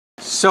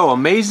So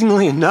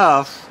amazingly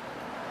enough,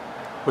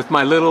 with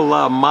my little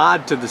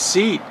mod to the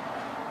seat,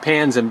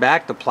 pans and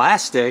back the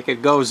plastic,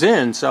 it goes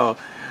in. So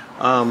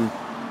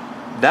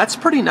that's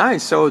pretty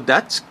nice. So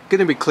that's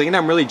gonna be clean.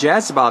 I'm really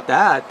jazzed about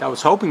that. I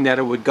was hoping that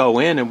it would go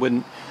in and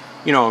wouldn't,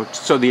 you know,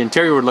 so the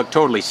interior would look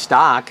totally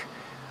stock.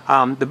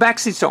 The back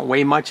seats don't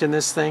weigh much in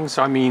this thing,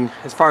 so I mean,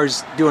 as far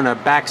as doing a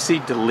back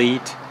seat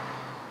delete,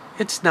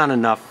 it's not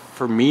enough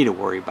for me to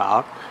worry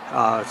about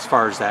as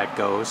far as that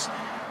goes.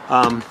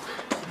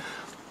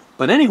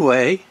 But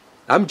anyway,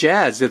 I'm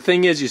jazzed. The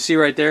thing is, you see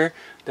right there,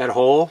 that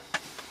hole,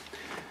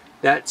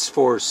 that's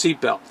for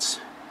seat belts.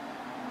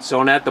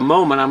 So at the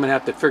moment, I'm gonna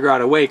have to figure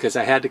out a way, because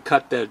I had to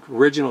cut the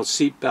original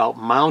seat belt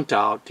mount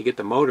out to get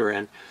the motor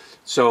in.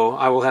 So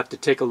I will have to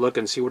take a look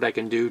and see what I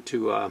can do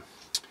to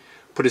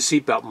put a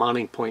seatbelt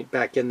mounting point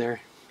back in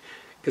there,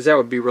 because that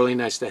would be really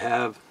nice to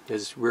have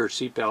as rear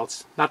seat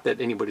belts. Not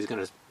that anybody's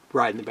going to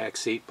ride in the back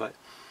seat, but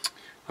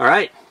all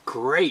right,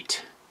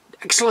 great,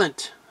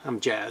 excellent. I'm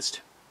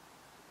jazzed.